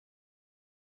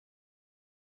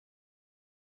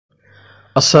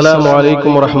السلام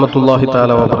عليكم ورحمة الله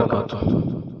تعالى وبركاته.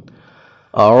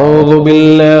 أعوذ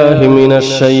بالله من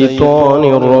الشيطان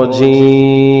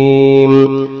الرجيم.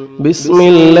 بسم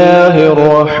الله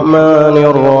الرحمن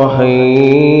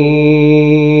الرحيم.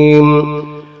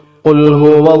 قل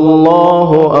هو الله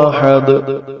أحد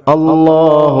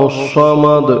الله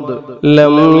الصمد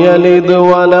لم يلد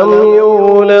ولم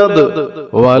يولد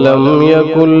ولم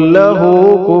يكن له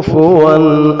كفوا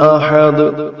أحد.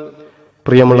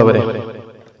 പ്രിയമുള്ളവരെ,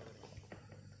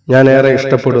 ഞാൻ ഏറെ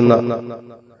ഇഷ്ടപ്പെടുന്ന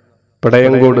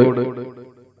പടയങ്കോട്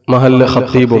മഹല്ല്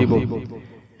ഖത്തീബും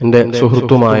എൻ്റെ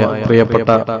സുഹൃത്തുമായ പ്രിയപ്പെട്ട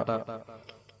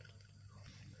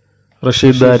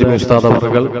റഷീദ് ദാരിമി ഉസ്താദ്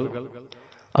അവറുകൾ,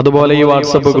 അതുപോലെ ഈ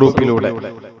വാട്സപ്പ് ഗ്രൂപ്പിലൂടെ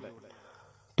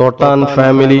തോട്ടാൻ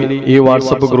ഫാമിലി ഈ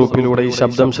വാട്സപ്പ് ഗ്രൂപ്പിലൂടെ ഈ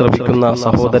ശബ്ദം ശ്രവിക്കുന്ന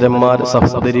സഹോദരന്മാർ,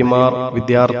 സഹോദരിമാർ,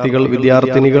 വിദ്യാർത്ഥികൾ,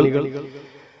 വിദ്യാർത്ഥിനികൾ,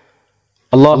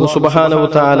 അല്ലാഹു സുബ്ഹാനഹു വ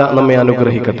തആല നമ്മെ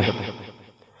അനുഗ്രഹിക്കട്ടെ.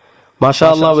 മാഷാ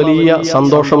അല്ലാഹ്, വലിയ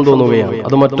സന്തോഷം തോന്നുകയാണ്.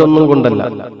 അത് മറ്റൊന്നും കൊണ്ടല്ല,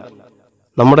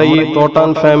 നമ്മുടെ ഈ തോട്ടാൻ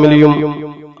ഫാമിലിയും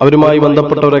അവരുമായി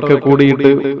ബന്ധപ്പെട്ടവരൊക്കെ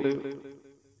കൂടിയിട്ട്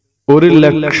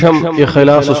 1,00,000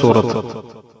 ഇഖ്ലാസ് സൂറത്ത്,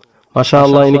 മാഷാ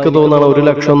അല്ലാഹ്, എനിക്ക് തോന്നുന്നു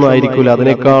 1,00,000 ഒന്നും ആയിരിക്കില്ല,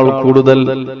 അതിനേക്കാൾ കൂടുതൽ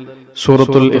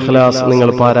സൂറത്തുൽ ഇഖ്ലാസ് നിങ്ങൾ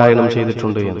പാരായണം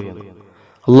ചെയ്തിട്ടുണ്ട് എന്ന്.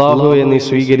 അല്ലാഹുവേ നീ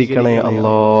സ്വീകരിക്കണേ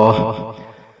അല്ലാഹ്,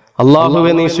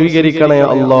 അല്ലാഹുവേ നീ സ്വീകരിക്കണേ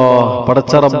അല്ലാഹ്.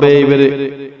 പടച്ച റബ്ബേ,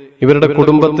 ഇവരുടെ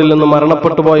കുടുംബത്തിൽ നിന്ന്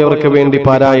മരണപ്പെട്ടു പോയവർക്ക് വേണ്ടി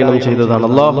പാരായണം ചെയ്തതാണ്.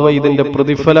 അല്ലാഹുവേ, ഇതിന്റെ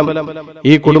പ്രതിഫലം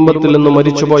ഈ കുടുംബത്തിൽ നിന്ന്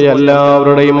മരിച്ചുപോയ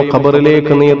എല്ലാവരുടെയും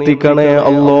ഖബറിലേക്ക് നീ എത്തിക്കണേ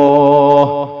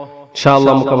അല്ലാഹ്. ഇൻഷാ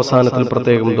അല്ലാഹ് നമുക്ക് അവസാനത്തിൽ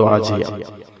പ്രത്യേകം ദുആ ചെയ്യാം.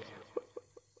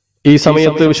 ഈ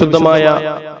സമയത്ത് വിശുദ്ധമായ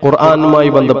ഖുർആനുമായി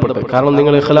ബന്ധപ്പെട്ട്, കാരണം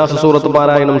നിങ്ങൾ ഇഖ്ലാസ് സൂറത്ത്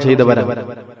പാരായണം ചെയ്തവരാണ്,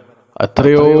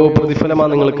 എത്രയോ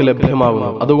പ്രതിഫലമാണ് നിങ്ങൾക്ക്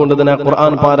ലഭ്യമാകുന്നത്. അതുകൊണ്ട് തന്നെ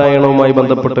ഖുർആൻ പാരായണവുമായി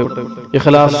ബന്ധപ്പെട്ട്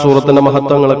ഇഖ്ലാസ് സൂറത്തിന്റെ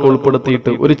മഹത്വങ്ങളൊക്കെ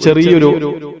ഉൾപ്പെടുത്തിയിട്ട് ഒരു ചെറിയൊരു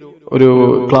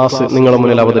ക്ലാസ് നിങ്ങളുടെ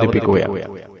മുന്നിൽ അവതരിപ്പിക്കുകയാണ്.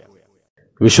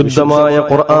 വിശുദ്ധമായ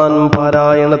ഖുർആൻ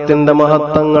പാരായണത്തിന്റെ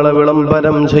മഹത്വങ്ങളെ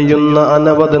വിളംബരം ചെയ്യുന്ന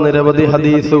നിരവധി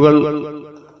ഹദീസുകൾ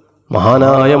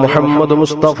മഹാനായ മുഹമ്മദ്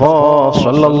മുസ്തഫ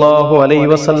സല്ലല്ലാഹു അലൈഹി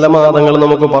വസല്ലമ തങ്ങൾ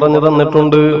നമുക്ക് പറഞ്ഞു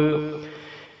തന്നിട്ടുണ്ട്.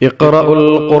 ഇഖ്റഉൽ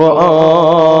ഖുർആൻ,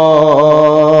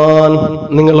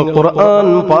 നിങ്ങൾ ഖുർആൻ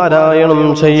പാരായണം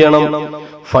ചെയ്യണം.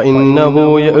 ഫഇന്നഹു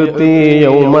യഅതി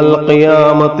യൗമൽ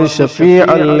ഖിയാമത്തി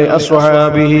ശഫീഅൻ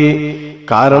ലിഅസ്ഹാബിഹി,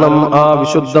 കാരണം ആ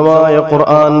വിശുദ്ധമായ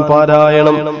ഖുർആൻ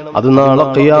പാരായണം അത് നാളെ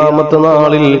ഖിയാമത്ത്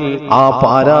നാളിൽ ആ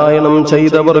പാരായണം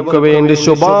ചെയ്തവർക്ക് വേണ്ടി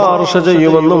ശുപാർശ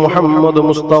ചെയ്യുമെന്ന് മുഹമ്മദ്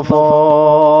മുസ്തഫ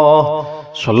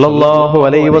സല്ലല്ലാഹു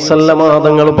അലൈഹി വസല്ലമ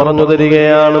തങ്ങൾ പറഞ്ഞു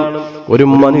തരികയാണ്. ഒരു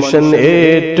മനുഷ്യൻ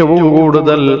ഏറ്റവും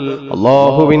കൂടുതൽ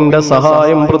അല്ലാഹുവിന്റെ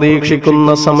സഹായം പ്രതീക്ഷിക്കുന്ന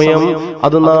സമയം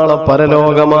അത് നാളെ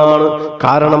പരലോകമാണ്.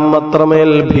 കാരണം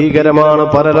അത്രമേൽ ഭീകരമാണ്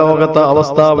പരലോകത്തെ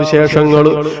അവസ്ഥാവിശേഷങ്ങൾ.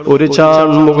 ഒരു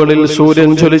ചാൺമുകളിൽ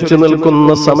സൂര്യൻ ജ്വലിച്ചു നിൽക്കുന്ന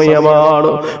സമയമാണ്,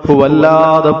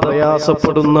 വല്ലാതെ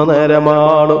പ്രയാസപ്പെടുന്ന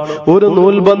നേരമാണ്. ഒരു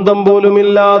നൂൽബന്ധം പോലും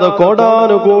ഇല്ലാതെ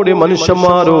കോടാനുകോടി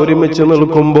മനുഷ്യന്മാർ ഒരുമിച്ച്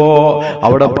നിൽക്കുമ്പോ,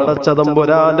 അവിടെ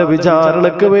പടച്ചതമ്പുരാന്റെ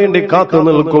വിചാരണയ്ക്ക് വേണ്ടി കാത്തു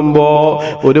നിൽക്കുമ്പോ,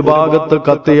 ഒരു ഭാഗത്ത്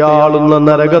കത്തിയാളുന്ന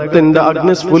നരകത്തിന്റെ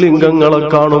അഗ്നിസ്ഫുലിംഗങ്ങളെ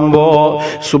കാണുമ്പോ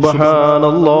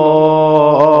സുബ്ഹാനല്ലാഹ്,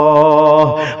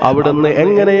 അവിടുന്ന്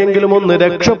എങ്ങനെയെങ്കിലും ഒന്ന്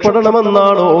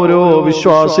രക്ഷപ്പെടണമെന്നാണ് ഓരോ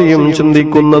വിശ്വാസിയും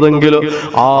ചിന്തിക്കുന്നതെങ്കിൽ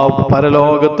ആ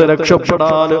പരലോകത്ത്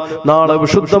രക്ഷപ്പെടാൻ നാളെ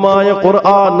വിശുദ്ധമായ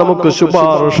ഖുർആൻ നമുക്ക്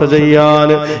ശുപാർശ ചെയ്യാൻ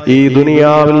ഈ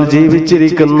ദുനിയാവിൽ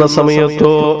ജീവിച്ചിരിക്കുന്ന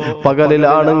സമയത്തോ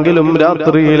പകലിലാണെങ്കിലും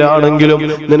രാത്രിയിലാണെങ്കിലും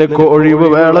നിനക്ക് ഒഴിവ്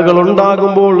വേളകൾ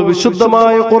ഉണ്ടാകുമ്പോൾ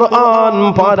വിശുദ്ധമായ ഖുർആൻ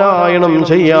പാരായണം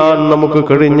ചെയ്യാൻ നമുക്ക്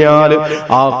കഴിഞ്ഞാൽ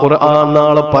ആ ഖുർആൻ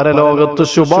നാളെ പരലോകത്ത്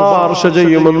ശുപാർശ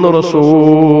ചെയ്യുമെന്ന്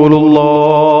റസൂലുള്ളാഹ്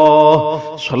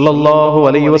സ്വല്ലല്ലാഹു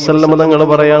അലൈഹി വസല്ലം തങ്ങൾ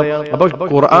പറയാം. അപ്പൊ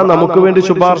ഖുർആൻ നമുക്ക് വേണ്ടി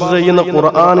ശുപാർശ ചെയ്യുന്ന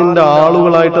ഖുർആനിന്റെ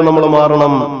ആളുകളായിട്ട് നമ്മൾ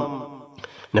മാറണം.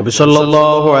 നബി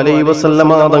സല്ലല്ലാഹു അലൈഹി വസല്ലം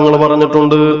തങ്ങൾ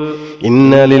പറഞ്ഞിട്ടുണ്ട്,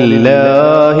 ഇന്ന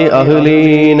ലില്ലാഹി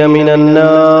അഹ്ലീന മിനന്നാസ്,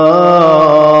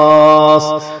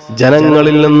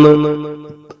 ജനങ്ങളിൽ നിന്ന്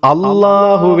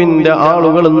അള്ളാഹുവിന്റെ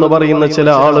ആളുകൾ എന്ന് പറയുന്ന ചില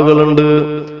ആളുകളുണ്ട്.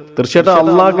 തീർച്ചയായിട്ടും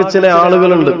അള്ളാഹ്ക്ക് ചില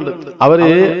ആളുകളുണ്ട്,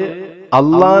 അവര്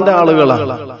അള്ളാന്റെ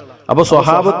ആളുകളാണ്. അപ്പൊ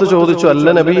സ്വഹാബത്ത് ചോദിച്ചു, അല്ല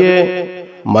നബിയെ,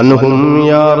 മൻഹും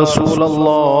യാ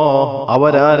റസൂലല്ലാഹ്,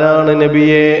 അവരാരാണ്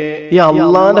നബിയെ? ഈ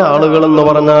അള്ളാന്റെ ആളുകൾ എന്ന്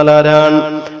പറഞ്ഞാൽ ആരാണ്?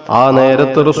 ആ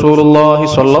നേരത്ത് റസൂലുള്ളാഹി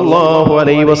സ്വല്ലല്ലാഹു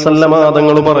അലൈഹി വസല്ലമ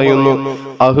തങ്ങൾ പറയുന്നു,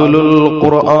 അഹ്ലുൽ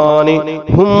ഖുർആനി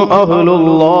ഹും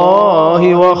അഹ്ലുല്ലാഹി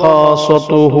വ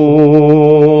ഖാസത്തുഹു.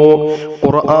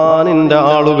 ഖുർആനിന്റെ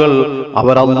ആളുകൾ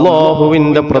അവർ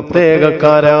അല്ലാഹുവിന്റെ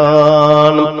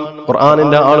പ്രത്യേകക്കാരാണ്.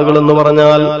 ഖുർആനിന്റെ ആളുകൾ എന്ന്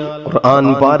പറഞ്ഞാൽ ഖുർആൻ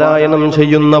പാരായണം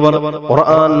ചെയ്യുന്നവർ,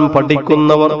 ഖുർആൻ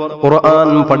പഠിക്കുന്നവർ, ഖുർആൻ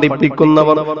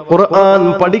പഠിപ്പിക്കുന്നവർ, ഖുർആൻ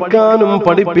പഠിക്കാനും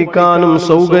പഠിപ്പിക്കാനും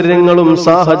സൗകര്യങ്ങളും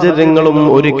സാഹചര്യങ്ങളും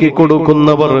ഒരുക്കി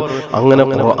കൊടുക്കുന്നവർ, അങ്ങനെ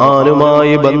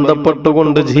ഖുർആനുമായി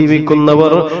ബന്ധപ്പെട്ടുകൊണ്ട്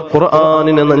ജീവിക്കുന്നവർ,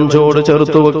 ഖുർആനിനെ നെഞ്ചോട്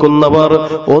ചേർത്ത് വെക്കുന്നവർ,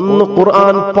 ഒന്ന്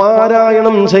ഖുർആൻ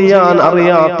പാരായണം ചെയ്യാൻ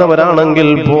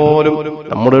അറിയാത്തവരാണെങ്കിൽ പോലും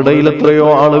നമ്മുടെ ഇടയിൽ എത്രയോ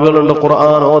ആളുകളുണ്ട്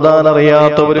ഖുർആൻ ഓതാൻ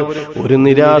അറിയാത്തവർ. ഒരു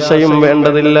നിരാശയും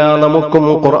വേണ്ടതില്ല, നമുക്കും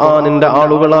ഖുർആനിന്റെ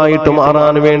ആളുകളായിട്ട്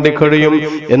മാറാൻ വേണ്ടി കഴിയും.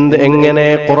 എങ്ങനെ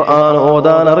ഖുർആൻ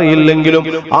ഓതാൻ അറിയില്ലെങ്കിലും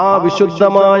ആ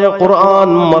വിശുദ്ധമായ ഖുർആൻ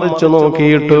മറിച്ചു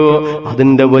നോക്കിയിട്ട്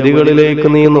അതിന്റെ വരികളിലേക്ക്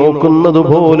നീ നോക്കുന്നത്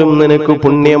പോലും നിനക്ക്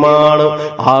പുണ്യമാണ്.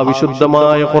 ആ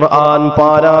വിശുദ്ധമായ ഖുർആൻ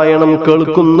പാരായണം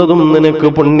കേൾക്കുന്നതും നിനക്ക്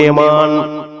പുണ്യമാണ്.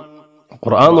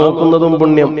 ഖുർആൻ നോക്കുന്നതും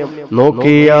പുണ്യം.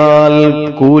 നോക്കിയാൽ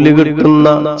കൂലി കിട്ടുന്ന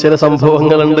ചില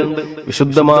സംഭവങ്ങളുണ്ട്.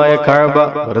 വിശുദ്ധമായ കഅബ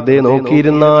വെറുതെ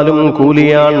നോക്കിയിരുന്നാലും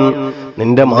കൂലിയാണ്.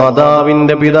 നിന്റെ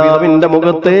മാതാവിന്റെ പിതാവിന്റെ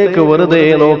മുഖത്തേക്ക് വെറുതെ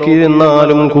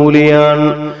നോക്കിയിരുന്നാലും കൂലിയാണ്.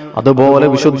 അതുപോലെ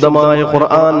വിശുദ്ധമായ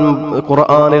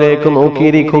ഖുർആനിലേക്ക്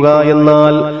നോക്കിയിരിക്കുക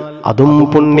എന്നാൽ അതും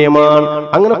പുണ്യമാണ്.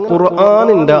 അങ്ങനെ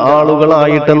ഖുർആനിന്റെ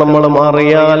ആളുകളായിട്ട് നമ്മൾ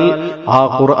മാറിയാൽ ആ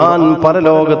ഖുർആൻ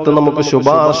പരലോകത്ത് നമുക്ക്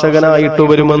ശുപാർശകനായിട്ട്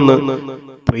വരുമെന്ന്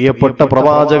പ്രിയപ്പെട്ട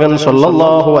പ്രവാചകൻ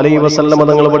സ്വല്ലല്ലാഹു അലൈഹി വസല്ലം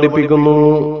തങ്ങൾ പഠിപ്പിക്കുന്നു.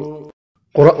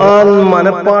 ഖുർആൻ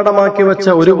മനഃപ്പാഠമാക്കി വെച്ച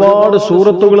ഒരുപാട്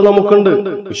സൂറത്തുകൾ നമുക്കുണ്ട്.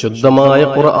 വിശുദ്ധമായ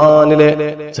ഖുർആനിലെ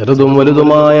ചെറുതും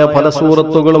വലുതുമായ പല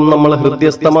സൂറത്തുകളും നമ്മൾ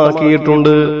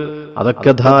ഹൃദ്യസ്ഥമാക്കിയിട്ടുണ്ട്.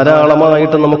 അതൊക്കെ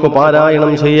ധാരാളമായിട്ട് നമുക്ക് പാരായണം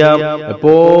ചെയ്യാം.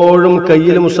 എപ്പോഴും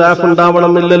കയ്യിൽ മുസാഫ്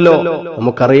ഉണ്ടാവണമെന്നില്ലല്ലോ.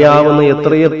 നമുക്കറിയാവുന്ന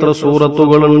എത്രയെത്ര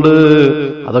സൂറത്തുകളുണ്ട്.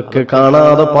 അതൊക്കെ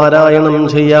കാണാതെ പാരായണം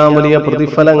ചെയ്യാൻ വലിയ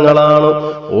പ്രതിഫലങ്ങളാണ്.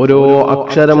 ഓരോ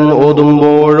അക്ഷരം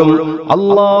ഓതുമ്പോഴും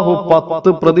അല്ലാഹു 10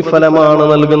 പ്രതിഫലമാണ്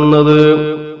നൽകുന്നത്.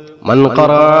 മൻ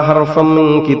ഖറഅ ഹർഫൻ മിൻ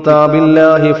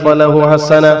കിതാബില്ലാഹി ഫലഹു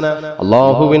ഹസന.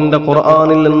 അല്ലാഹുവിന്റെ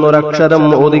ഖുർആനിൽ നിന്നൊരക്ഷരം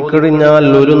ഓതിക്കഴിഞ്ഞാൽ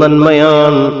ഒരു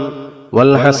നന്മയാണ്.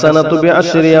 വൽ ഹസനതു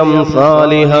ബിഅശ്രി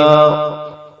അംസാലിഹാ.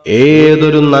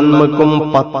 ഏതൊരു നന്മക്കും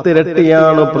 10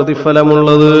 ഇരട്ടിയാണ്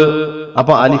പ്രതിഫലമുള്ളത്.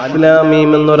 അപ്പൊ അലിഫ് ലാം മീം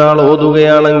എന്നൊരാൾ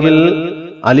ഓതുകയാണെങ്കിൽ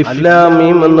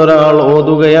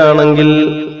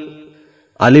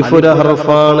അലിഫ് ഒരു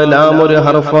ഹർഫാണ്, ലാം ഒരു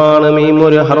ഹർഫാണ്, മീം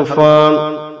ഒരു ഹർഫാണ്.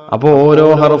 അപ്പോ ഓരോ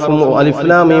ഹർഫും അലിഫ്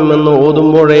ലാം മീം എന്ന്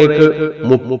ഓതുമ്പോഴേക്ക്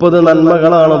 30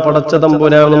 നന്മകളാണ് പടച്ച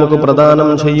തമ്പുരാൻ നമുക്ക് പ്രദാനം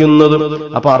ചെയ്യുന്നത്.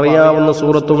 അപ്പൊ അറിയാവുന്ന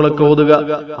സൂറത്തുകളൊക്കെ ഓതുക.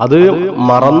 അത്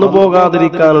മറന്നു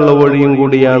പോകാതിരിക്കാനുള്ള വഴിയും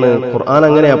കൂടിയാണ്. ഖുർആൻ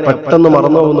അങ്ങനെയാ, പെട്ടെന്ന്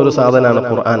മറന്നു പോകുന്ന ഒരു സാധനമാണ്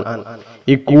ഖുർആൻ.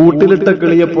 ഈ കൂട്ടിലിട്ട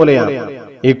കിളിയെ പോലെയാണ്.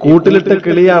 ഈ കൂട്ടിലിട്ട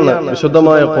കിളിയാണ്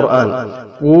വിശുദ്ധമായ ഖുർആൻ.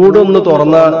 കൂടൊന്ന്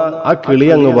തുറന്നാൽ ആ കിളി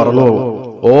അങ്ങ് മറന്നു പോകും.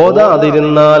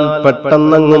 ഓതാതിരുന്നാൽ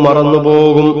പെട്ടെന്നങ്ങ്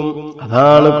മറന്നുപോകും.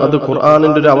 അത്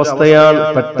ഖുർആനിന്റെ ഒരു അവസ്ഥയാണ്.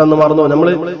 പെട്ടെന്ന് മറന്നു. നമ്മൾ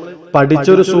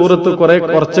പഠിച്ചൊരു സൂറത്ത്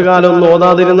കുറച്ചു കാലം ഒന്ന്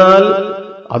ഓതാതിരുന്നാൽ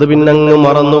അത് പിന്നങ്ങ്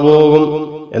മറന്നുപോകും.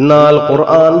 എന്നാൽ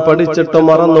ഖുർആൻ പഠിച്ചിട്ട്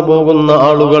മറന്നു പോകുന്ന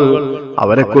ആളുകൾ,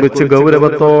 അവരെ കുറിച്ച്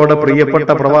ഗൗരവത്തോടെ പ്രിയപ്പെട്ട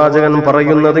പ്രവാചകൻ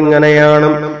പറയുന്നത് ഇങ്ങനെയാണ്: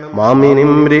 മാമിൻ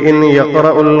ഇംരിഇൻ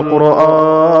യഖറഉൽ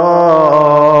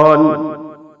ഖുർആൻ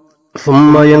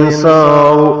ثم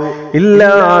ينساه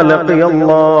إلا لقي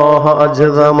الله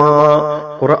أجذما.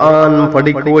 ഖുർആൻ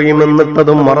പഠിക്കുകയും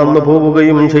എന്നിട്ടതും മറന്നു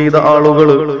പോവുകയും ചെയ്ത ആളുകൾ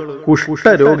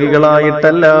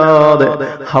കുഷ്ഠരോഗികളായിട്ടല്ലാതെ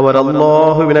അവർ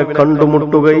അല്ലാഹുവിനെ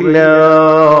കണ്ടുമുട്ടുകയില്ല.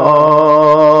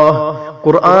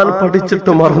 ഖുർആൻ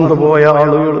പഠിച്ചിട്ട് മറന്നുപോയ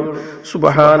ആളുകൾ,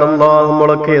 സുബ്ഹാനല്ലാഹ്,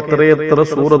 നമ്മളൊക്കെ എത്രയെത്ര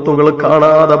സൂറത്തുകൾ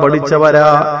കാണാതെ പഠിച്ചവരാ.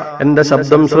 എന്റെ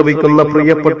ശബ്ദം ശ്രവിക്കുന്ന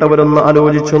പ്രിയപ്പെട്ടവരൊന്ന്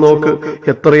ആലോചിച്ചു നോക്ക്.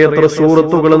 എത്രയെത്ര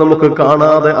സൂറത്തുകൾ നമുക്ക്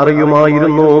കാണാതെ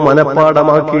അറിയുമായിരുന്നു,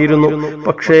 മനഃപ്പാഠമാക്കിയിരുന്നു.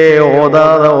 പക്ഷേ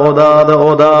ഓതാതെ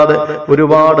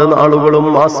ഒരുപാട് നാളുകളും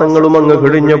മാസങ്ങളും അങ്ങ്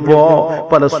കഴിഞ്ഞപ്പോ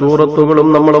പല സൂറത്തുകളും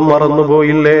നമ്മൾ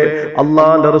മറന്നുപോയില്ലേ?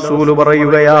 അല്ലാഹുവിന്റെ റസൂല്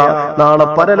പറയുകയാ, നാളെ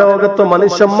പരലോകത്ത്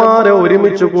മനുഷ്യന്മാരെ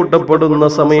ഒരുമിച്ച് കൂട്ടപ്പെടുന്ന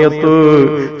സമയത്ത്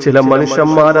ചില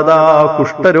മനുഷ്യന്മാരതാ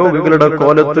കുഷ്ഠരോഗികളുടെ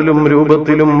കോലത്തിലും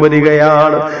രൂപത്തിലും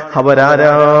വരികയാണ്.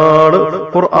 അവരാരാണ്?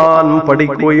 ഖുർആൻ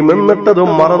പഠിക്കുകയും എന്നിട്ടതും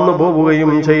മറന്നു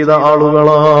പോവുകയും ചെയ്ത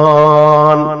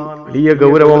ആളുകളാണ്. വലിയ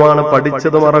ഗൗരവമാണ്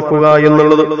പഠിച്ചത് മറക്കുക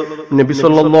എന്നുള്ളത്. നബി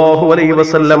സല്ലല്ലാഹു അലൈഹി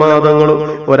വസല്ലമ തങ്ങൾ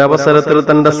ഒരവസരത്തിൽ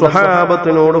തന്റെ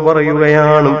സ്വഹാബത്തിനോട്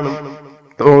പറയുകയാണ്: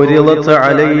 عرضت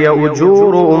علي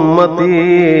أجور أمتي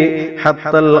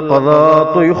حتى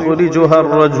القضاة يخرجها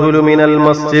الرجل من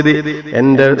المسجد.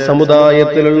 എന്റെ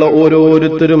സമുദായത്തിലുള്ള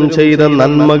ഓരോരുത്തരും ചെയ്ത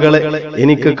നന്മകളെ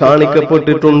എനിക്ക്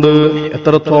കാണിക്കപ്പെട്ടിട്ടുണ്ട്.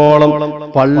 എത്രത്തോളം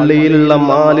പള്ളിയിലുള്ള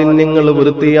മാലിന്യങ്ങൾ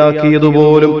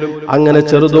വൃത്തിയാക്കിയതുപോലും അങ്ങനെ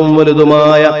ചെറുതും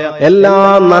വലുതുമായ എല്ലാ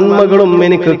നന്മകളും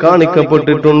എനിക്ക്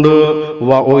കാണിക്കപ്പെട്ടിട്ടുണ്ട്.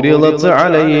 വഉരിദത്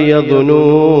അലയ്യ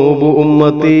ദുനൂബു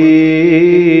ഉമ്മത്തി,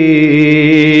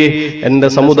 എന്റെ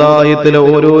സമുദായത്തിലെ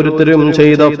ഓരോരുത്തരും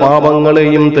ചെയ്ത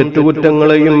പാപങ്ങളെയും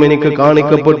തെറ്റുകുറ്റങ്ങളെയും എനിക്ക്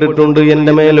കാണിക്കപ്പെട്ടിട്ടുണ്ട്,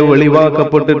 എന്റെ മേൽ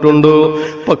വെളിവാക്കപ്പെട്ടിട്ടുണ്ട്.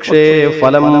 പക്ഷേ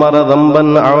ഫലം മറദംബൻ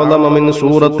അഅ്ളമ മിൻ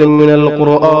സൂറത്തിൻ മിനൽ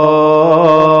ഖുർആൻ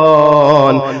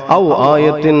ഔ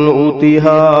ആയത്തിൻ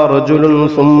ഊതിഹാ റജുലുൻ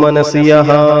സുമ്മ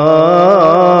നസിയഹാ,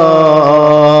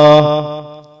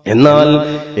 എന്നാൽ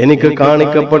എനിക്ക്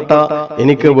കാണിക്കപ്പെട്ട,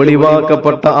 എനിക്ക്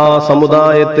വെളിവാക്കപ്പെട്ട ആ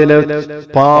സമുദായത്തിലെ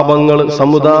പാപങ്ങൾ,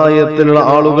 സമുദായത്തിലുള്ള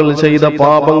ആളുകൾ ചെയ്ത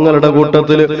പാപങ്ങളുടെ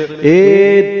കൂട്ടത്തിൽ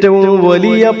ഏറ്റവും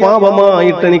വലിയ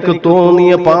പാപമായിട്ട് എനിക്ക്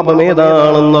തോന്നിയ പാപം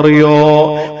ഏതാണെന്നറിയോ?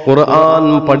 ഖുർആൻ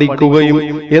പഠിക്കുകയും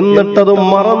എന്നിട്ടത്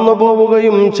മറന്നു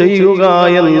പോവുകയും ചെയ്യുക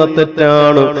എന്ന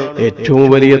തെറ്റാണ് ഏറ്റവും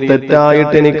വലിയ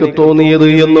തെറ്റായിട്ട് എനിക്ക് തോന്നിയത്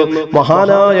എന്ന്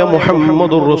മഹാനായ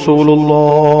മുഹമ്മദുർ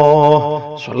റസൂലുള്ളാഹ്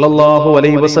സ്വല്ലല്ലാഹു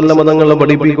അലൈഹി വസല്ലം തങ്ങൾ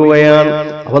പഠിപ്പിക്കുകയാണ്.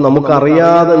 അപ്പൊ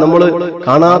നമുക്കറിയാതെ, നമ്മൾ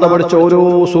കാണാതെ പഠിച്ച ഓരോ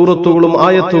സൂറത്തുകളും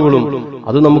ആയത്തുകളും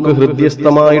അത് നമുക്ക്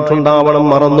ഹൃദ്യസ്ഥമായിട്ടുണ്ടാവണം,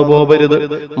 മറന്നു പോകരുത്.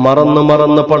 മറന്ന്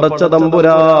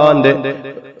പടച്ചതമ്പുരാന്റെ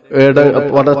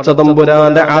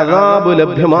അദാബ്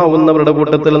ലഭ്യമാവുന്നവരുടെ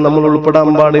കൂട്ടത്തിൽ നമ്മൾ ഉൾപ്പെടാൻ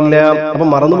പാടില്ല. അപ്പൊ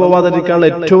മറന്നു പോവാതിരിക്കാനുള്ള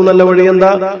ഏറ്റവും നല്ല വഴി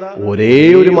എന്താ? ഒരേ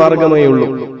ഒരു മാർഗമേ ഉള്ളൂ.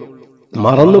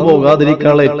 മറന്നു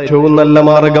പോകാതിരിക്കാനുള്ള ഏറ്റവും നല്ല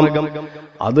മാർഗം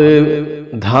അത്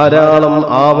ധാരാളം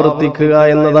ആവർത്തിക്കുക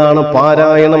എന്നതാണ്,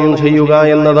 പാരായണം ചെയ്യുക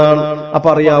എന്നതാണ്. അപ്പൊ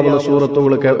അറിയാവുന്ന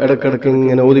സൂറത്തുകളൊക്കെ ഇടക്കിടക്ക്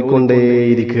ഇങ്ങനെ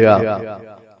ഓതിക്കൊണ്ടേയിരിക്കുക.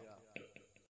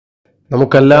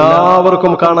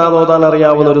 നമുക്കെല്ലാവർക്കും കാണാതെ ഓതാൻ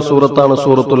അറിയാവുന്ന ഒരു സൂറത്താണ്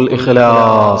സൂറത്തുൽ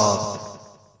ഇഖ്ലാസ്.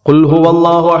 ഖുൽ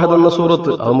ഹുവല്ലാഹു അഹദ് എന്ന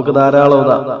സൂറത്ത്, അത് നമുക്ക് ധാരാളം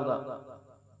ഓതാം.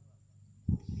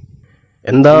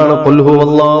 എന്താണ് ഖുൽ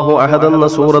ഹുവല്ലാഹു അഹദ് എന്ന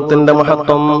സൂറത്തിന്റെ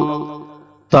മഹത്വം?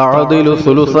 തഅദിലു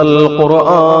സുലുസൽ ഖുർആൻ,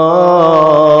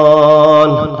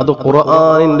 അത്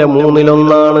ഖുർആനിന്റെ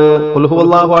 1/3. ഖുൽ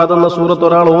ഹുവല്ലാഹു അഹദ് എന്ന സൂറത്ത്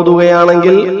ഒരാൾ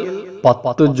ഓതുകയാണെങ്കിൽ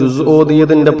 10 ജുസ്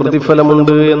ഓതിയതിന്റെ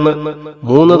പ്രതിഫലമുണ്ട് എന്ന്.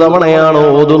 3 തവണയാണ്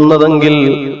ഓതുന്നതെങ്കിൽ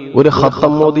ഒരു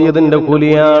ഖത്തം ഓതിയതിന്റെ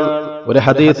കൂലിയാണ്. ഒരു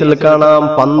ഹദീസിൽ കാണാം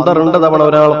 12 തവണ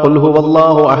ഒരാൾ ഖുൽ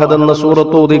ഹുവല്ലാഹു അഹദ് എന്ന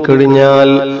സൂറത്ത് ഓതി കഴിഞ്ഞാൽ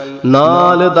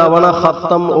 4 തവണ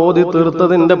ഖത്തം ഓതി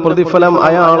തീർത്തതിന്റെ പ്രതിഫലം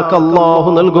അയാൾക്ക് അല്ലാഹു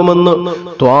നൽകുമെന്ന്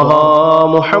ത്വാഹ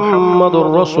മുഹമ്മദുർ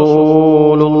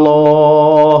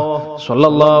റസൂലുള്ളാഹ്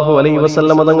സ്വല്ലല്ലാഹു അലൈഹി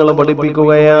വസല്ലം തങ്ങൾ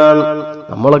പഠിപ്പിക്കുകയാണ്.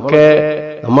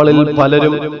 നമ്മളിൽ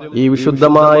പലരും ഈ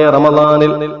വിശുദ്ധമായ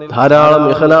റമദാനിൽ ധാരാളം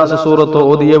ഇഖ്ലാസ് സൂറത്ത്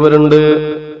ഓതിയവരുണ്ട്.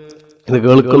 ഇത്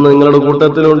കേൾക്കുന്ന നിങ്ങളുടെ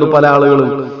കൂട്ടത്തിലുണ്ട് പല ആളുകളും.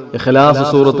 ഇഖ്ലാസ്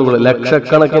സൂറത്തുകൾ,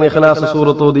 ലക്ഷക്കണക്കിന് ഇഖ്ലാസ്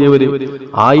സൂറത്ത് ഓതിയവര്,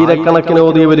 ആയിരക്കണക്കിന്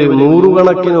ഓതിയവര്, 100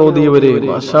 കണക്കിന് ഓതിയവര്.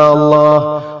 മാഷാ അല്ലാഹ്.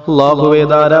 അല്ലാഹുവേ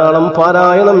ധാരാളം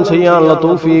പാരായണം ചെയ്യാനുള്ള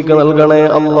തൗഫീഖ് നൽകണേ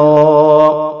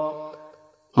അല്ലാഹ്.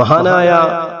 മഹാനായ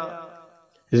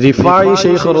റിഫായി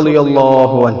ശൈഖ്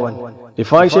റളിയല്ലാഹു അൻഹു,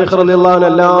 റിഫായി ശൈഖ് റളിയല്ലാഹു അൻഹു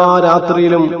എല്ലാ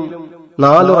രാത്രിയിലും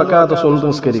 4 റക്അത്ത് സുന്നത്ത്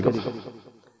നിസ്കരിക്കും.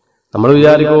 നമ്മൾ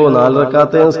വിചാരിക്കോ 4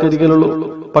 റക്അത്തേ നിസ്കരിക്കലുള്ളൂ.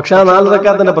 പക്ഷെ ആ 4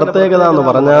 റക്അത്തിന്റെ പ്രത്യേകത എന്ന്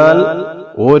പറഞ്ഞാൽ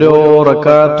ഓരോ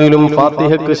റക്അത്തിലും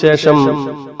ഫാത്തിഹയ്ക്ക് ശേഷം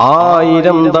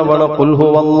 1000 തവണ ഖുൽ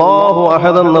ഹുവല്ലാഹു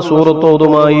അഹദ് എന്ന സൂറത്ത്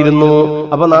ഓതുമായിരുന്നു.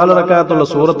 അപ്പൊ 4 റക്അത്തുള്ള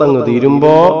സൂറത്ത് അങ്ങ്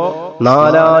തീരുമ്പോ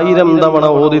 4000 തവണ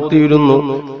ഓതിത്തീരുന്നു.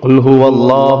 ഖുൽ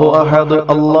ഹുവല്ലാഹു അഹദ്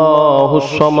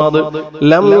അല്ലാഹുസ് സമദ്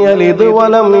ലം യലിദ്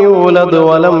വലം യൂലദ്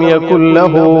വലം യകുൽ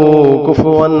ലഹു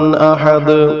കുഫുവൻ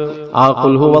അഹദ്. ആ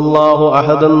ഖുൽ ഹുവല്ലാഹു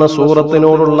അഹദ് എന്ന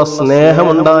സൂറത്തിനോടുള്ള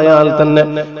സ്നേഹമുണ്ടായാൽ തന്നെ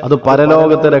അത്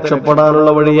പരലോകത്ത് രക്ഷപ്പെടാനുള്ള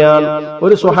വഴിയാണ്.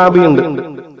 ഒരു സ്വഹാബിയുണ്ട്.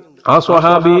 ആ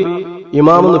സ്വഹാബി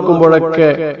ഇമാം നിൽക്കുമ്പോഴൊക്കെ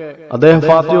അദ്ദേഹം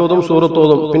ഫാത്തിഹ ഓതും, സൂറത്ത്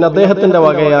ഓതും. പിന്നെ അദ്ദേഹത്തിന്റെ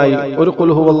വകയായി ഒരു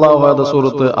ഖുൽ ഹുവല്ലാഹു അഹദ്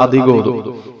സൂറത്ത് അധികം ഓതും.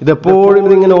 ഇതെപ്പോഴും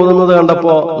ഇതിങ്ങനെ ഓതുന്നത്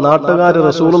കണ്ടപ്പോ നാട്ടുകാർ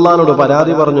റസൂലുള്ളാഹിനോട്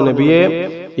പരാതി പറഞ്ഞു, നബിയെ,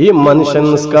 ഈ മനുഷ്യൻ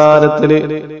നിസ്കാരത്തില്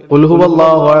ഖുൽ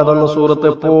ഹുവല്ലാഹു അഹദ് എന്ന സൂറത്ത്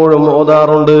എപ്പോഴും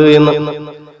ഓതാറുണ്ട് എന്ന്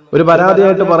ഒരു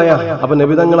പരാതിയായിട്ട് പറയാം. അപ്പൊ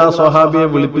നബി തങ്ങൾ ആ സ്വഹാബിയെ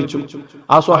വിളിപ്പിച്ചു.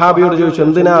 ആ സ്വഹാബിയോട് ചോദിച്ചു,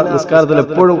 എന്തിനാ നിസ്കാരത്തിൽ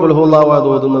എപ്പോഴും ഖുൽ ഹുവല്ലാഹു അഹദ്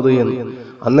ഓതുന്നത് എന്ന്.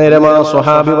 അന്നേരം ആ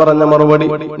സ്വഹാബി പറഞ്ഞ മറുപടി,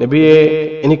 നബിയെ,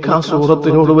 എനിക്ക് ആ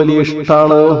സൂറത്തിനോട് വലിയ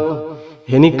ഇഷ്ടമാണ്,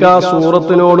 എനിക്കാ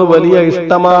സൂറത്തിനോട് വലിയ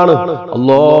ഇഷ്ടമാണ്.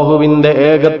 അല്ലാഹുവിന്റെ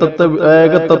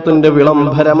ഏകത്വത്തിന്റെ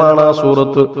വിളംബരമാണ് ആ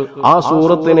സൂറത്ത്. ആ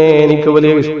സൂറത്തിനെ എനിക്ക്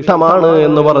വലിയ ഇഷ്ടമാണ്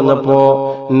എന്ന് പറഞ്ഞപ്പോ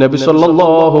നബി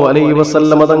സല്ലല്ലാഹു അലൈഹി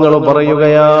വസല്ലം തങ്ങൾ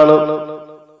പറയുകയാണ്,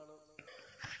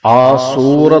 ആ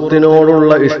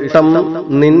സൂറത്തിനോടുള്ള ഇഷ്ടം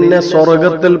നിന്നെ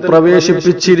സ്വർഗത്തിൽ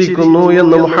പ്രവേശിപ്പിച്ചിരിക്കുന്നു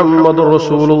എന്ന് മുഹമ്മദ്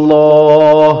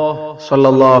റസൂലുള്ളാഹി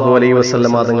സ്വല്ലല്ലാഹു അലൈഹി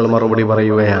വസല്ലം തങ്ങൾ മറുപടി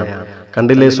പറയുകയാണ്.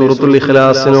 കണ്ടില്ലേ, സൂറത്തുൽ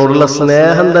ഇഖ്ലാസിനോടുള്ള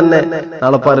സ്നേഹം തന്നെ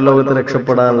നാളെ പരലോകത്ത്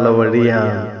രക്ഷപ്പെടാനുള്ള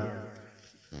വഴിയാണ്.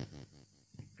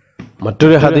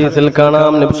 മറ്റൊരു ഹദീസിൽ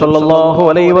കാണാം നബി സല്ലല്ലാഹു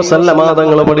അലൈഹി വസല്ലമ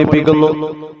തങ്ങൾ പഠിപ്പിക്കുന്നു,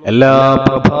 എല്ലാ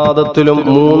പ്രഭാതത്തിലും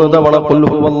 3 തവണ ഖുൽ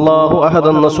ഹുവല്ലാഹു അഹദ്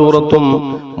എന്ന സൂറത്തും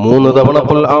 3 തവണ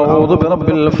ഖുൽ അഊദു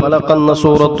ബിറബ്ബിൽ ഫലഖ് എന്ന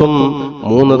സൂറത്തും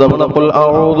 3 തവണ ഖുൽ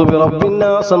അഊദു ബിറബ്ബിൻ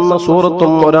നാസ് എന്ന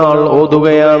സൂറത്തും ഒരാൾ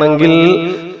ഓതുകയാണെങ്കിൽ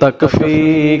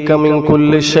തക്ഫീക മിൻ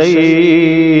കുല്ലി ശൈഇ,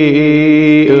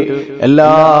 എല്ലാ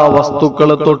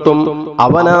വസ്തുക്കളെ തൊട്ടും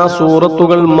അവനാ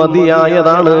സൂറത്തുകൾ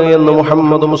മതിയായതാണ് എന്ന്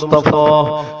മുഹമ്മദ് മുസ്തഫ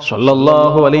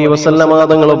സ്വല്ലല്ലാഹു അലൈഹി വസല്ലമ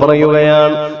തങ്ങൾ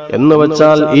പറയുകയാണ്. എന്ന്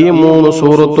വെച്ചാൽ ഈ 3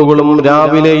 സൂറത്തുകളും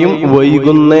രാവിലെയും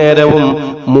വൈകുന്നേരവും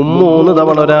 3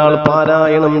 തവണ ഒരാൾ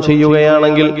പാരായണം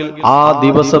ചെയ്യുകയാണെങ്കിൽ ആ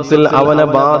ദിവസത്തിൽ അവനെ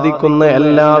ബാധിക്കുന്ന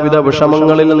എല്ലാവിധ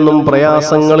വിഷമങ്ങളിൽ നിന്നും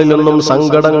പ്രയാസങ്ങളിൽ നിന്നും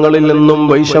സങ്കടങ്ങളിൽ നിന്നും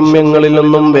വൈഷമ്യങ്ങളിൽ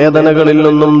നിന്നും വേദനകളിൽ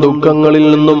നിന്നും ദുഃഖങ്ങളിൽ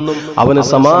നിന്നും അവന്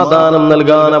സമാധാനം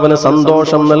നൽകാൻ, അവന്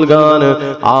സന്തോഷം നൽകാൻ,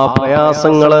 ആ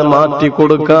പ്രയാസങ്ങളെ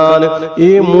മാറ്റിക്കൊടുക്കാൻ ഈ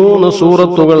 3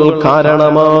 സൂറത്തുകൾ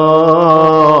കാരണമാണ്.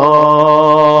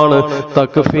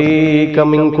 തക്ഫീക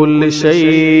മിൻ കുല്ലി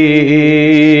ശൈഇ,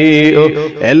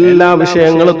 എല്ലാ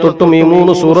വിഷയങ്ങളെ തൊട്ടും ഈ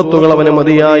 3 സൂറത്തുകൾ അവന്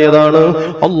മതിയായതാണ്.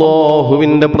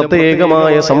 അല്ലാഹുവിന്റെ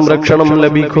പ്രത്യേകമായ സംരക്ഷണം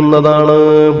ലഭിക്കുന്നതാണ്.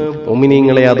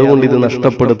 മുഅ്മിനീങ്ങളെ, അതുകൊണ്ട് ഇത്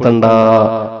നഷ്ടപ്പെടുത്തണ്ട.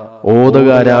 ഓതുക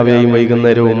രാവിലെയും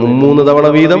വൈകുന്നേരവും 3 തവണ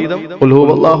വീതം ഖുൽ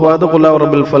ഹുവല്ലാഹു അഹദ്, ഖുൽ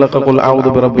റബ്ബിൽ ഫലഖ്, ഖുൽ അഊദു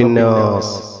ബിറബ്ബിൻ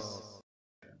നാസ്.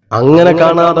 അങ്ങനെ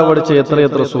കാണാതെ പഠിച്ച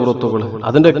എത്രയെത്ര സൂറത്തുകൾ,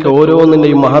 അതിന്റെയൊക്കെ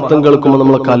ഓരോന്നിന്റെയും മഹത്വം കേൾക്കുമ്പോൾ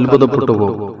നമ്മളൊക്കെ അത്ഭുതപ്പെട്ടു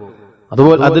പോകും.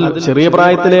 അതുപോലെ അതിൽ ചെറിയ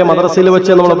പ്രായത്തിലെ മദ്രസയിൽ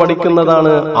വെച്ച് നമ്മൾ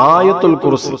പഠിക്കുന്നതാണ് ആയത്തുൽ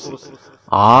കുർസി.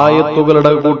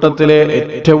 ആയത്തുകളുടെ കൂട്ടത്തിലെ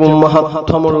ഏറ്റവും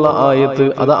മഹത്വമുള്ള ആയത്ത്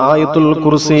അത് ആയത്തുൽ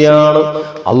കുർസിയാണ്.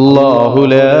 അല്ലാഹു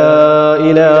ലാ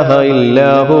ഇലാഹ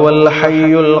ഇല്ലാ ഹുവൽ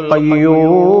ഹയ്യുൽ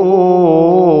ഖയ്യൂം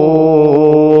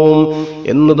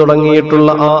എന്ന് തുടങ്ങിയിട്ടുള്ള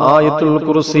ആ ആയത്തുൽ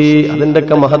കുർസി,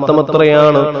 അതിന്റെയൊക്കെ മഹത്വം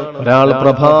എത്രയാണ്. ഒരാൾ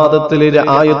പ്രഭാതത്തിൽ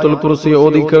ആയത്തുൽ കുർസി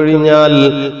ഓതിക്കഴിഞ്ഞാൽ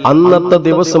അന്നത്തെ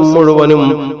ദിവസം മുഴുവനും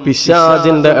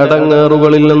പിശാചിന്റെ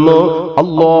ഇടങ്ങേറുകളിൽ നിന്നോ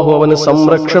അല്ലാഹു അവന്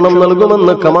സംരക്ഷണം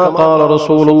നൽകുമെന്ന് കമാ ഖാല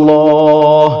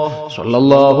റസൂലുള്ളാഹി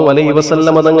സ്വല്ലല്ലാഹു അലൈഹി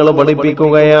വസല്ലമ തങ്ങൾ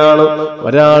പഠിപ്പിക്കുകയാണ്.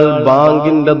 ഒരാൾ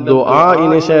ബാങ്കിന്റെ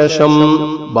ദുആഇന് ശേഷം,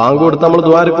 ബാങ്ക് കൊടുത്ത് നമ്മൾ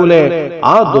ദുആർക്കൂലേ,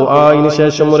 ആ ദുആഇന്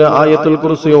ശേഷം ഒരു ആയത്തുൽ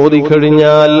കുർസി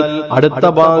ഓതിക്കഴിഞ്ഞാൽ അടുത്ത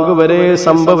ബാങ്ക് വരെ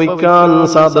സംഭവിക്കാൻ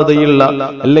സാധ്യതയില്ല,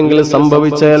 അല്ലെങ്കിൽ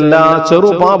സംഭവിച്ച എല്ലാ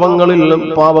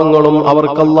പാപങ്ങളും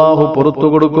അവർക്ക് അല്ലാഹു പുറത്തു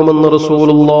കൊടുക്കുമെന്ന്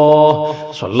റസൂലുള്ളാഹി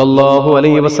സ്വല്ലല്ലാഹു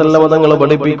അലൈഹി വസല്ലമ തങ്ങൾ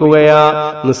പഠിപ്പിക്കുകയാ.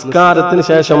 നിസ്കാരത്തിന്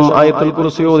ശേഷം ആയത്തുൽ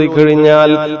കുർസി ഓതിക്കഴിഞ്ഞാൽ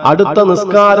അടുത്ത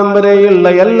നിസ്കാരം വരെയുള്ള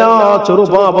എല്ലാ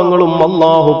ചെറുപാപങ്ങളും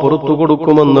അല്ലാഹു പുറത്തു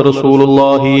കൊടുക്കുമെന്ന്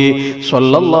റസൂലുള്ളാഹി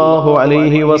സ്വല്ലല്ലാഹു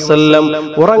അലൈഹി വസല്ലം.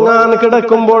 ഉറങ്ങാൻ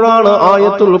കിടക്കുമ്പോഴാണ്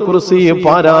ആയത്തുൽ കുർസി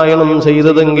പാരായണം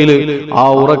ചെയ്തതെങ്കിൽ ആ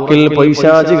ഉറക്കിൽ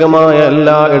പൈശാചികമായ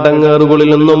എല്ലാ ഇടങ്ങേറുകളിൽ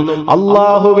നിന്നും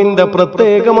അല്ലാഹുവിന്റെ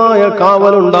പ്രത്യേകമായ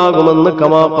കാവലുണ്ടാകുമെന്ന്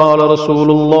കമാ ഖാല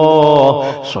റസൂലുള്ളാഹി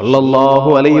സ്വല്ലല്ലാഹു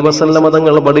അലൈഹി വസല്ലം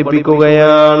തങ്ങൾ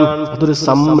പഠിപ്പിക്കുകയാണ്. അതൊരു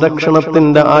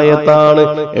സംരക്ഷണത്തിന്റെ ആയത്താണ്.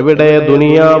 എവിടെ?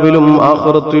 ദുനിയാവിലും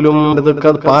ആഖിറത്തിലും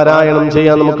ഇതൊക്കെ പാരായണം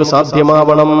ചെയ്യാൻ നമുക്ക്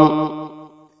സാധ്യമാവണം.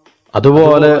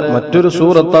 അതുപോലെ മറ്റൊരു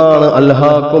സൂറത്താണ്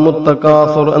അൽഹാഖുമുത്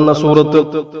തകാസുർ എന്ന സൂറത്ത്.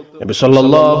 നബി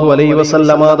സല്ലല്ലാഹു അലൈഹി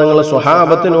വസല്ലമ തങ്ങൾ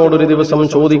സ്വഹാബത്തിനോട് ഒരു ദിവസം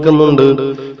ചോദിക്കുന്നുണ്ട്,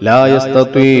 ലാ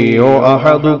യസ്തതിഉ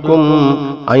അഹദുക്കും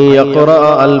അൻ യഖറഅ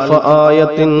അൽഫ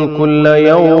ആയത്തിൻ കുല്ല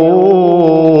യൗം,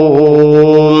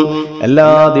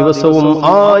 എല്ലാ ദിവസവും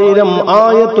 1000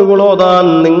 ആയത്തുകൾ ഓതാൻ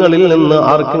നിങ്ങളിൽ നിന്ന്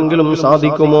ആർക്കെങ്കിലും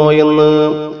സാധിക്കുമോ എന്ന്.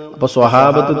 അപ്പൊ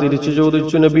സ്വഹാബത്ത് തിരിച്ചു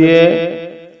ചോദിച്ചു, നബിയെ,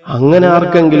 അങ്ങനെ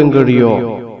ആർക്കെങ്കിലും കഴിയോ?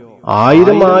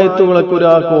 1000 ആയത്തുകളൊക്കെ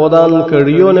ഒരാൾക്ക് ഓതാൻ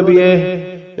കഴിയോ നബിയെ?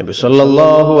 നബി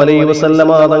സല്ലല്ലാഹു അലൈഹി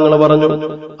വസല്ലമ തങ്ങൾ പറഞ്ഞു,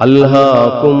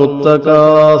 അൽഹാഖുമുത്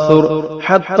തകാസുർ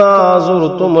ഹത്താ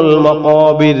സുർതുമുൽ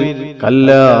മഖാബിർ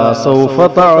കല്ലാ സൗഫ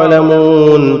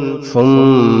തഅലമൂൻ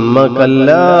സുമ്മ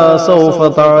കല്ലാ സൗഫ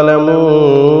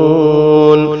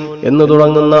തഅലമൂൻ എന്ന്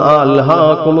തുടങ്ങുന്ന ആ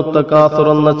അൽഹാഖുമുത് തകാസുർ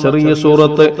എന്ന ചെറിയ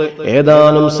സൂറത്ത്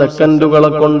ഏതാനും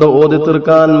സെക്കൻഡുകളെ കൊണ്ട് ഓതി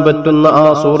തീർക്കാൻ പറ്റുന്ന ആ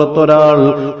സൂറത്ത് ഒരാൾ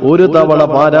ഒരു തവണ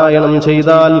പാരായണം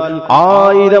ചെയ്താൽ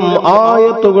 1000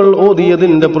 ആയത്തുകൾ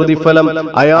ഓതിയതിന്റെ പ്രതിഫലം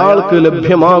അയാൾക്ക്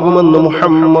ലഭ്യമാകുമെന്ന്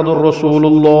മുഹമ്മദുർ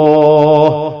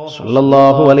റസൂലുള്ളാഹി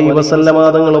സ്വല്ലല്ലാഹു അലൈഹി വസല്ലമ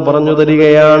തങ്ങൾ പറഞ്ഞു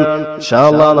തരികയാണ്. ഇൻഷാ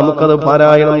അല്ലാഹ് നമുക്കത്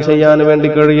പാരായണം ചെയ്യാൻ വേണ്ടി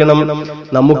കഴിയണം.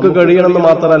 നമുക്ക് കഴിയണമെന്ന്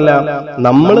മാത്രമല്ല,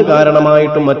 നമ്മൾ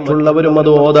കാരണമായിട്ട് മറ്റുള്ളവരും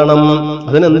അത് ഓതണം.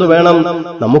 അതിനെന്തു വേണം?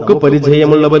 നമുക്ക്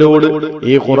പരിചയമുള്ളവരോട്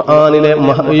ഈ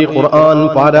ഖുർആൻ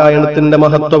പാരായണത്തിന്റെ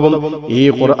മഹത്വവും ഈ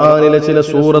ഖുർആനിലെ ചില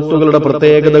സൂറത്തുകളുടെ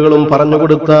പ്രത്യേകതകളും പറഞ്ഞു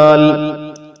കൊടുത്താൽ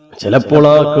ചിലപ്പോൾ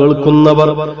ആ കേൾക്കുന്നവർ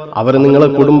അവർ നിങ്ങളെ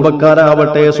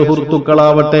കുടുംബക്കാരാവട്ടെ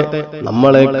സുഹൃത്തുക്കളാവട്ടെ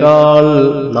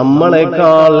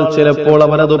നമ്മളെക്കാൾ ചിലപ്പോൾ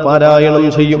അവരത് പാരായണം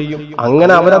ചെയ്യും.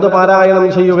 അങ്ങനെ അവരത് പാരായണം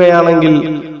ചെയ്യുകയാണെങ്കിൽ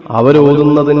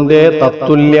അവരോതുന്നതിന്റെ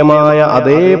തത്തുല്യമായ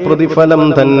അതേ പ്രതിഫലം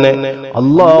തന്നെ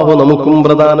അള്ളാഹു നമുക്കും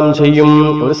പ്രദാനം ചെയ്യും.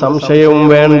 ഒരു സംശയവും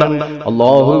വേണ്ട.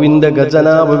 അള്ളാഹുവിന്റെ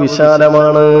ഖജനാവ്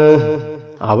വിശാലമാണ്.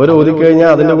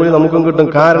 അവരോതിക്കഴിഞ്ഞാൽ അതിന്റെ കൂടി നമുക്കും കിട്ടും.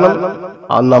 കാരണം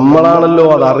നമ്മളാണല്ലോ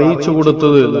അത് അറിയിച്ചു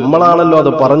കൊടുത്തത്, നമ്മളാണല്ലോ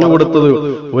അത് പറഞ്ഞു കൊടുത്തത്.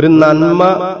 ഒരു നന്മ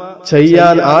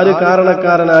ചെയ്യാൻ ആര്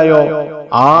കാരണക്കാരനായോ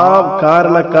ആ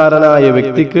കാരണക്കാരനായ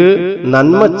വ്യക്തിക്ക്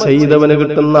നന്മ ചെയ്തവന്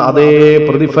കിട്ടുന്ന അതേ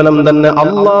പ്രതിഫലം തന്നെ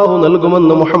അള്ളാഹു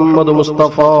നൽകുമെന്ന് മുഹമ്മദ്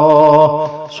മുസ്തഫ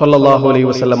സ്വല്ലല്ലാഹു അലൈഹി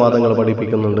വസല്ലം തങ്ങൾ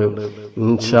പഠിപ്പിക്കുന്നുണ്ട്.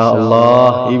 ഇൻഷാ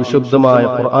അല്ലാഹ് ഈ വിശുദ്ധമായ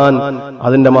ഖുർആൻ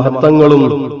അതിന്റെ മഹത്വങ്ങളും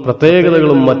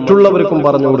പ്രത്യേകതകളും മറ്റുള്ളവർക്കും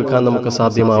പറഞ്ഞു കൊടുക്കാൻ നമുക്ക്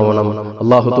സാധ്യമാവണം.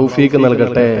 അള്ളാഹു തൗഫീഖ്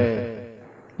നൽകട്ടെ.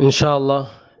 ഇൻഷാ അല്ലാഹ്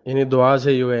ഇനി ദുആ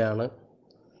ചെയ്യുകയാണ്.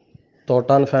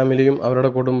 തോട്ടാൻ ഫാമിലിയും അവരുടെ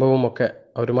കുടുംബവും ഒക്കെ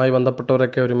അവരുമായി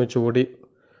ബന്ധപ്പെട്ടവരൊക്കെ ഒരുമിച്ച് കൂടി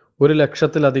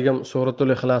 1,00,000-ലധികം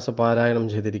സൂറത്തുൽ ഇഖ്ലാസ് പാരായണം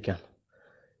ചെയ്തിരിക്കുകയാണ്.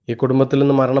 ഈ കുടുംബത്തിൽ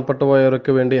നിന്ന് മരണപ്പെട്ടു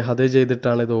പോയവർക്ക് വേണ്ടി ഹദയ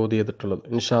ചെയ്തിട്ടാണ് ഇത് ഓതിയിട്ടുള്ളത്.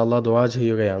 ഇൻഷാ അല്ലാഹ് ദുആ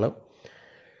ചെയ്യുകയാണ്.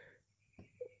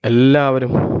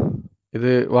 എല്ലാവരും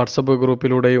ഇത് വാട്സപ്പ്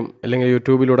ഗ്രൂപ്പിലൂടെയും അല്ലെങ്കിൽ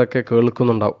യൂട്യൂബിലൂടെയൊക്കെ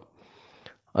കേൾക്കുന്നുണ്ടാവും.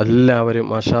 എല്ലാവരും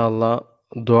മാഷാ അല്ലാഹ്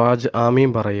ദുആ ആമീൻ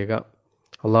പറയുക.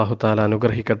 അല്ലാഹു തആല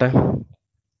അനുഗ്രഹിക്കട്ടെ.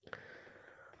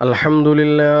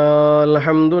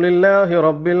 അൽഹംദുലില്ലാഹി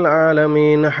റബ്ബിൽ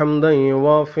ആലമീൻ ഹംദൻ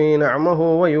യുവാഫി നിഅമഹു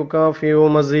വയുകാഫി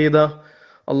മസീദ.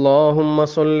 اللهم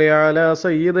صل على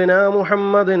سيدنا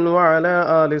محمد وعلى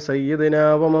آل سيدنا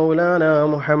ومولانا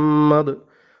محمد.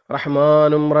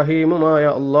 റഹ്മാനും റഹീമുമായ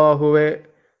അല്ലാഹുവേ,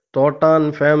 തോട്ടാൻ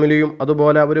ഫാമിലിയും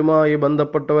അതുപോലെ അവരുമായി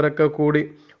ബന്ധപ്പെട്ടവരൊക്കെ കൂടി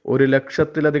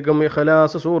 1,00,000-ലധികം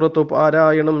ഇഖ്ലാസ് സൂറത്ത്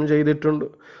പാരായണം ചെയ്തിട്ടുണ്ട്.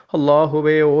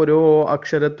 അല്ലാഹുവേ, ഓരോ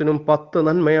അക്ഷരത്തിനും 10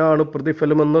 നന്മയാണ്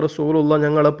പ്രതിഫലമെന്ന് റസൂലുള്ള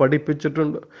ഞങ്ങളെ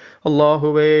പഠിപ്പിച്ചിട്ടുണ്ട്.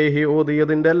 അല്ലാഹുവേ, ഈ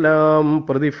ഓതിയതിൻ്റെ എല്ലാം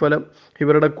പ്രതിഫലം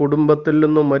ഇവരുടെ കുടുംബത്തിൽ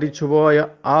നിന്നും മരിച്ചുപോയ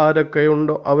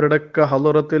ആരൊക്കെയുണ്ടോ അവരുടെയൊക്കെ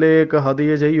ഹളറത്തിലേക്ക്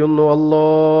ഹദിയ ചെയ്യുന്നു.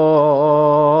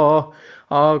 അല്ലാഹ്,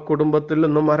 ആ കുടുംബത്തിൽ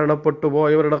നിന്നും മരണപ്പെട്ടു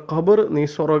പോയവരുടെ ഖബർ നീ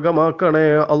സ്വർഗമാക്കണേ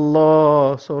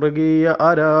അല്ലാഹ്, സ്വർഗീയ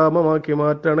ആരാമമാക്കി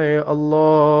മാറ്റണേ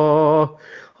അല്ലാഹ്.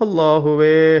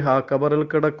 അല്ലാഹുവേ, ആ ഖബറിൽ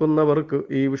കിടക്കുന്നവർക്ക്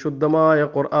ഈ വിശുദ്ധമായ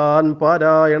ഖുർആൻ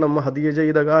പാരായണം ഹദിയ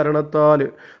ചെയ്ത കാരണത്താൽ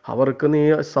അവർക്ക് നീ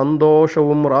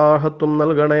സന്തോഷവും റാഹത്തും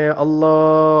നൽകണേ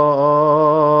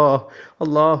അല്ലാഹ്.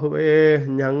 അല്ലാഹുവേ,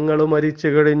 ഞങ്ങൾ മരിച്ചു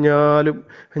കഴിഞ്ഞാലും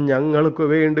ഞങ്ങൾക്ക്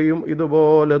വേണ്ടിയും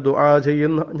ഇതുപോലെ ദുആ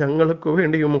ചെയ്യുന്ന, ഞങ്ങൾക്ക്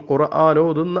വേണ്ടിയും ഖുർആൻ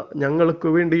ഓതുന്ന, ഞങ്ങൾക്ക്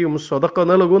വേണ്ടിയും സ്വതക്ക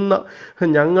നൽകുന്ന,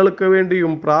 ഞങ്ങൾക്ക്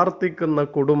വേണ്ടിയും പ്രാർത്ഥിക്കുന്ന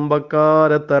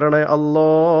കുടുംബക്കാരെ തരണേ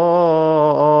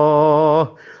അല്ലാഹ്.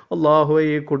 അല്ലാഹുവേ,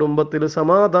 ഈ കുടുംബത്തിൽ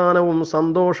സമാധാനവും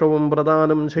സന്തോഷവും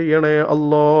പ്രദാനം ചെയ്യണേ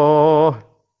അല്ലാഹ്.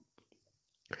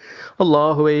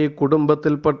 അല്ലാഹുവേ, ഈ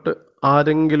കുടുംബത്തിൽപ്പെട്ട്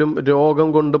ആരെങ്കിലും രോഗം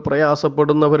കൊണ്ട്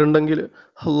പ്രയാസപ്പെടുന്നവരുണ്ടെങ്കിൽ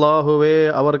അല്ലാഹുവേ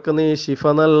അവർക്ക് നീ ശിഫ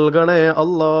നൽകണേ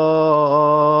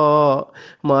അല്ലാഹ്.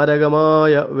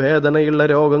 മാരകമായ വേദനയുള്ള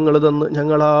രോഗങ്ങൾ തന്ന്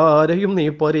ഞങ്ങളാരെയും നീ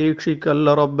പരീക്ഷിക്കല്ല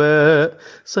റബ്ബേ.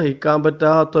 സഹിക്കാൻ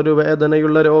പറ്റാത്തൊരു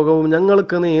വേദനയുള്ള രോഗവും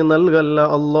ഞങ്ങൾക്ക് നീ നൽകല്ല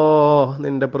അല്ലാഹ്.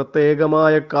 നിന്റെ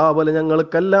പ്രത്യേകമായ കാവല്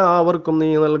ഞങ്ങൾക്കെല്ലാവർക്കും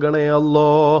നീ നൽകണേ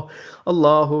അല്ലാഹ്.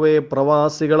 അല്ലാഹുവേ,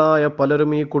 പ്രവാസികളായ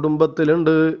പലരും ഈ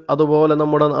കുടുംബത്തിലുണ്ട്, അതുപോലെ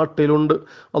നമ്മുടെ നാട്ടിലുണ്ട്.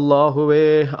 അല്ലാഹുവേ,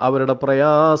 അവരുടെ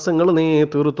പ്രയാസങ്ങൾ നീ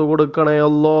തീർത്തു കൊടുക്കണേ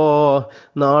അല്ലാഹ്.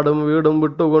 നാടും വീടും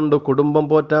വിട്ടുകൊണ്ട് കുടുംബം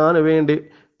പോറ്റാൻ വേണ്ടി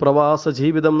പ്രവാസ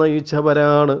ജീവിതം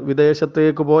നയിച്ചവരാണ്,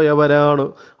 വിദേശത്തേക്ക് പോയവരാണ്.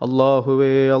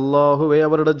 അല്ലാഹുവേ,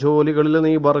 അവരുടെ ജോലികളിൽ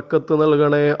നീ ബർക്കത്ത്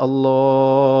നൽകണേ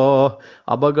അല്ലാഹ്.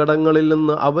 അപകടങ്ങളിൽ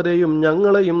നിന്ന് അവരെയും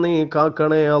ഞങ്ങളെയും നീ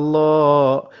കാക്കണേ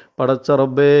അല്ലാഹ്. പടച്ച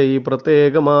റബ്ബേ, ഈ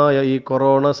പ്രത്യേകമായ ഈ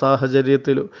കൊറോണ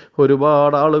സാഹചര്യത്തിൽ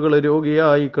ഒരുപാട് ആളുകൾ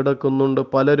രോഗിയായി കിടക്കുന്നുണ്ട്,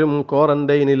 പലരും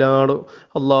ക്വാറന്റൈനിലാണ്.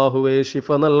 അല്ലാഹുവേ, ശിഫ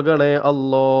നൽകണേ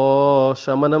അല്ലാഹ്,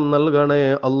 ശമനം നൽകണേ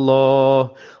അല്ലാഹ്.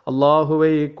 അല്ലാഹുവേ,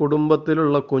 ഈ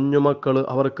കുടുംബത്തിലുള്ള കുഞ്ഞുമക്കൾ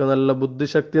അവർക്ക് നല്ല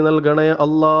ബുദ്ധിശക്തി നൽകണേ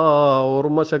അല്ലാഹ്,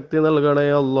 ഓർമ്മശക്തി നൽകണേ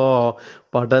അല്ലാഹ്,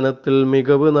 പഠനത്തിൽ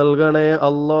മികവ് നൽകണേ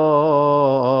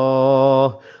അല്ലാഹ്.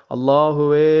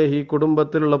 അല്ലാഹുവേ, ഈ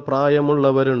കുടുംബത്തിലുള്ള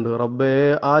പ്രായമുള്ളവരുണ്ട് റബ്ബേ,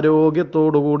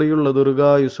 ആരോഗ്യത്തോടു കൂടിയുള്ള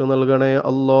ദീർഘായുസ് നൽകണേ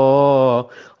അല്ലാഹ്.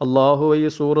 അല്ലാഹുവേ, ഈ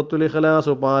സൂറത്തുൽ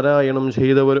ഇഖ്ലാസ് പാരായണം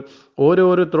ചെയ്തവർ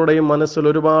ഓരോരുത്തരുടെയും മനസ്സിൽ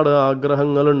ഒരുപാട്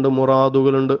ആഗ്രഹങ്ങളുണ്ട്,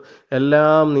 മുറാദുകളുണ്ട്,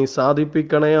 എല്ലാം നീ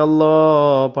സാധിപ്പിക്കണേ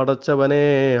അല്ലാഹ്. പടച്ചവനെ,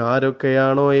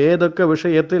 ആരൊക്കെയാണോ ഏതൊക്കെ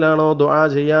വിഷയത്തിലാണോ ദുആ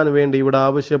ചെയ്യാൻ വേണ്ടി ഇവിടെ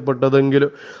ആവശ്യപ്പെട്ടതെങ്കിൽ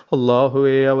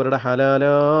അല്ലാഹുവേ അവരുടെ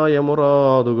ഹലാലായ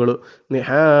മുറാദുകൾ നീ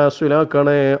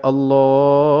ഹാസിലാക്കണേ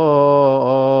അല്ലാഹ്.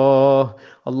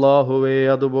 അല്ലാഹുവേ,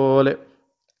 അതുപോലെ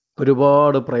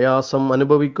ഒരുപാട് പ്രയാസം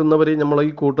അനുഭവിക്കുന്നവർ നമ്മളെ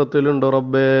ഈ കൂട്ടത്തിലുണ്ട്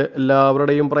റബ്ബേ.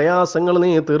 എല്ലാവരുടെയും പ്രയാസങ്ങൾ നീ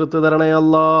തീർത്തു തരണേ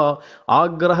അല്ലാ,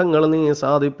 ആഗ്രഹങ്ങൾ നീ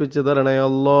സാധിപ്പിച്ചു തരണേ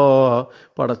അല്ലാ.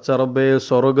 പടച്ച റബ്ബേ,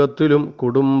 സ്വർഗത്തിലും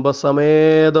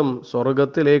കുടുംബസമേതം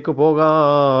സ്വർഗത്തിലേക്ക്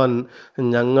പോകാൻ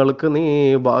ഞങ്ങൾക്ക് നീ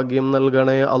ഭാഗ്യം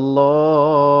നൽകണേ അല്ലാ.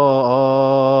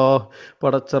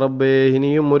 പടച്ച റബ്ബേ,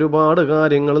 ഇനിയും ഒരുപാട്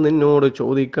കാര്യങ്ങൾ നിന്നോട്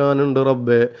ചോദിക്കാനുണ്ട്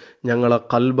റബ്ബേ. ഞങ്ങളെ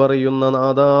കൽബറിയുന്ന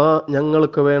നാഥാ,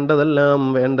 ഞങ്ങൾക്ക് വേണ്ടതെല്ലാം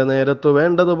വേണ്ട നേരത്ത്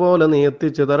വേണ്ടതുപോലെ നീ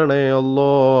എത്തിച്ചു തരണേ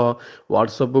അല്ലോ.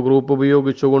 വാട്സപ്പ് ഗ്രൂപ്പ്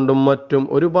ഉപയോഗിച്ചുകൊണ്ടും മറ്റും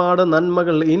ഒരുപാട്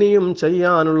നന്മകൾ ഇനിയും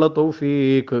ചെയ്യാനുള്ള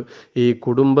തൗഫീക്ക് ഈ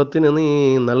കുടുംബത്തിന് നീ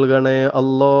നൽകണേ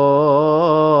അല്ലോ.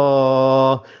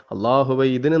 അല്ലാഹുവേ,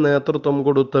 ഇതിന് നേതൃത്വം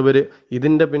കൊടുത്തവര്,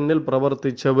 ഇതിൻ്റെ പിന്നിൽ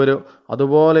പ്രവർത്തിച്ചവര്,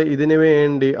 അതുപോലെ ഇതിനു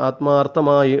വേണ്ടി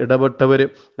ആത്മാർത്ഥമായി ഇടപെട്ടവര്,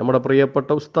 നമ്മുടെ പ്രിയപ്പെട്ട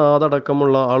ഉസ്താദ്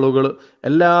അടക്കമുള്ള ആളുകൾ,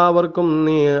 എല്ലാവർക്കും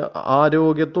നീ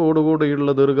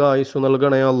ആരോഗ്യത്തോടുകൂടിയുള്ള ദീർഘായുസ്സു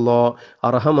നൽകണേ അല്ലാ.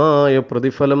 അർഹമായ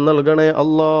പ്രതിഫലം നൽകണേ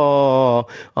അല്ലാ.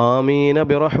 ആമീന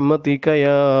ബിറഹ്മതിക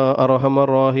യാ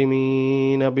അർഹമർ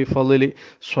റഹീമീന ബിഫളലി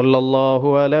സ്വല്ലല്ലാഹു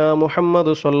അലാ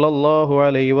മുഹമ്മദ് സ്വല്ലല്ലാഹു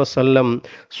അലൈഹി വസല്ലം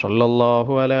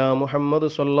സ്വല്ലല്ലാഹു അലാ മുഹമ്മദ്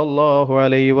സ്വല്ലല്ലാഹു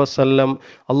അലൈഹി വസല്ലം.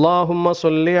 അല്ലാഹുമ്മ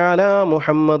സ്വല്ലി അലാ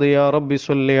മുഹമ്മദ് യാ റബ്ബി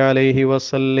സ്വല്ലി അലൈഹി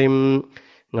വസല്ലം.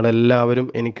 നിങ്ങളെല്ലാവരും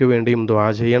എനിക്ക് വേണ്ടിയും ദുആ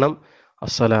ചെയ്യണം.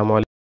 അസ്സലാമു അലൈക്കും.